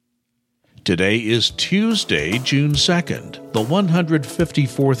Today is Tuesday, June 2nd, the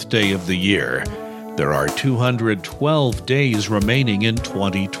 154th day of the year. There are 212 days remaining in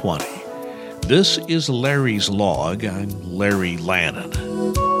 2020. This is Larry's Log. I'm Larry Lannon.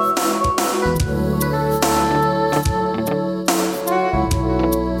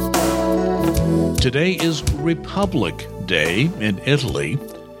 Today is Republic Day in Italy,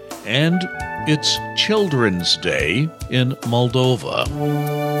 and it's Children's Day in Moldova.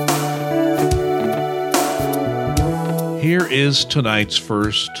 Here is tonight's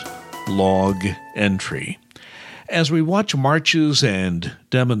first log entry. As we watch marches and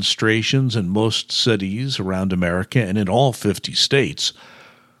demonstrations in most cities around America and in all 50 states,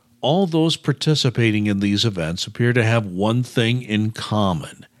 all those participating in these events appear to have one thing in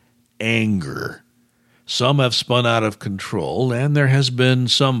common: anger. Some have spun out of control, and there has been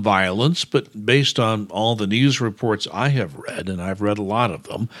some violence, but based on all the news reports I have read, and I've read a lot of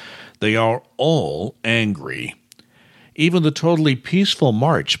them, they are all angry. Even the totally peaceful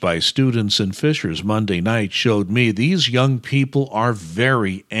march by students in Fishers Monday night showed me these young people are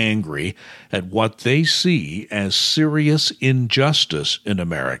very angry at what they see as serious injustice in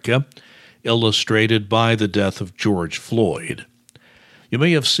America, illustrated by the death of George Floyd. You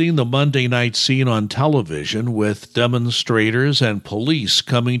may have seen the Monday night scene on television with demonstrators and police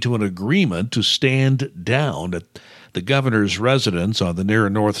coming to an agreement to stand down at the governor's residence on the near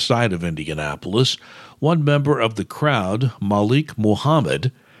north side of Indianapolis. One member of the crowd, Malik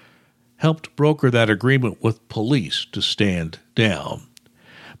Muhammad, helped broker that agreement with police to stand down.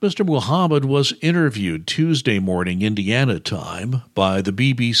 Mr. Muhammad was interviewed Tuesday morning Indiana time by the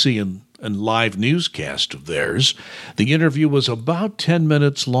BBC and live newscast of theirs. The interview was about 10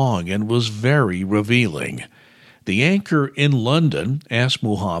 minutes long and was very revealing. The anchor in London asked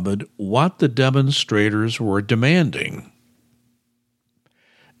Muhammad what the demonstrators were demanding.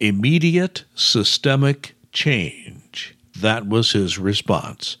 Immediate systemic change. That was his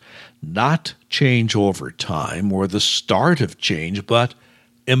response. Not change over time or the start of change, but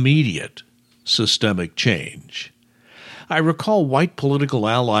immediate systemic change. I recall white political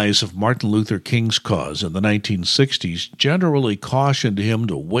allies of Martin Luther King's cause in the 1960s generally cautioned him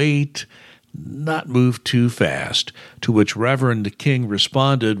to wait, not move too fast, to which Reverend King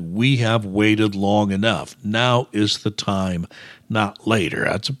responded, "We have waited long enough. Now is the time, not later."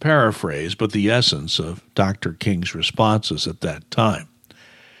 That's a paraphrase, but the essence of Dr. King's responses at that time.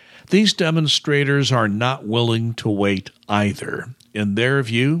 These demonstrators are not willing to wait either. In their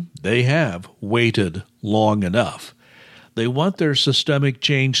view, they have waited long enough. They want their systemic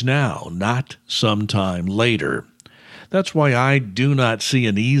change now, not sometime later. That's why I do not see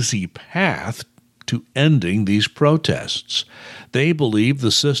an easy path to ending these protests. They believe the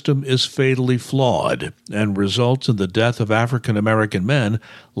system is fatally flawed and results in the death of African American men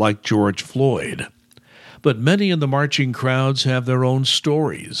like George Floyd. But many in the marching crowds have their own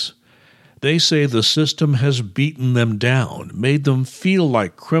stories. They say the system has beaten them down, made them feel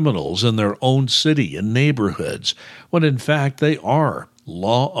like criminals in their own city and neighborhoods, when in fact they are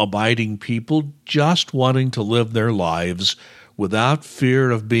law-abiding people just wanting to live their lives without fear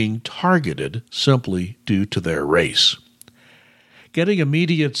of being targeted simply due to their race. Getting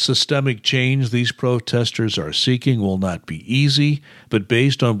immediate systemic change these protesters are seeking will not be easy, but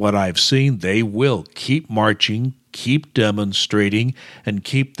based on what I've seen, they will keep marching, keep demonstrating, and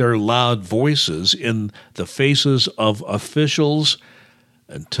keep their loud voices in the faces of officials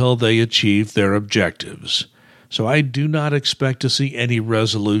until they achieve their objectives. So I do not expect to see any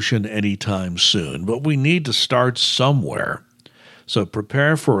resolution anytime soon, but we need to start somewhere. So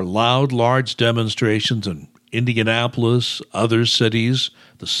prepare for loud, large demonstrations in Indianapolis, other cities,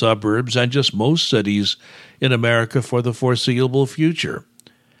 the suburbs, and just most cities in America for the foreseeable future.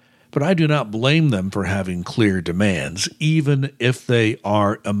 But I do not blame them for having clear demands, even if they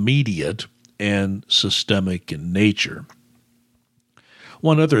are immediate and systemic in nature.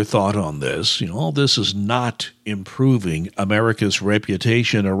 One other thought on this, all this is not improving America's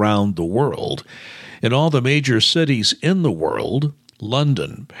reputation around the world. In all the major cities in the world,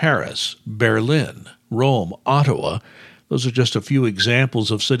 London, Paris, Berlin, Rome, Ottawa, those are just a few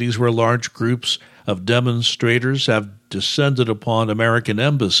examples of cities where large groups of demonstrators have descended upon American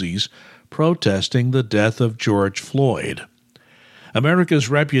embassies protesting the death of George Floyd. America's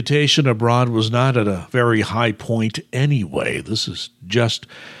reputation abroad was not at a very high point anyway. This is just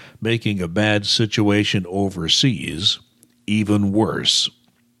making a bad situation overseas even worse.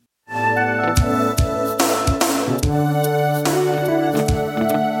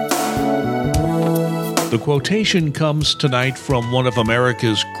 The quotation comes tonight from one of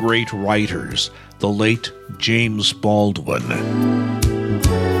America's great writers, the late James Baldwin.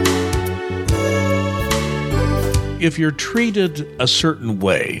 If you're treated a certain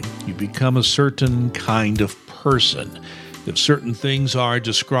way, you become a certain kind of person. If certain things are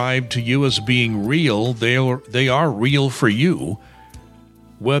described to you as being real, they are real for you,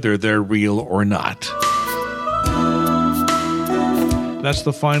 whether they're real or not. That's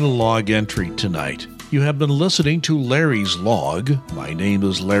the final log entry tonight. You have been listening to Larry's Log. My name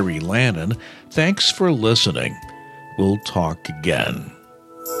is Larry Lannon. Thanks for listening. We'll talk again.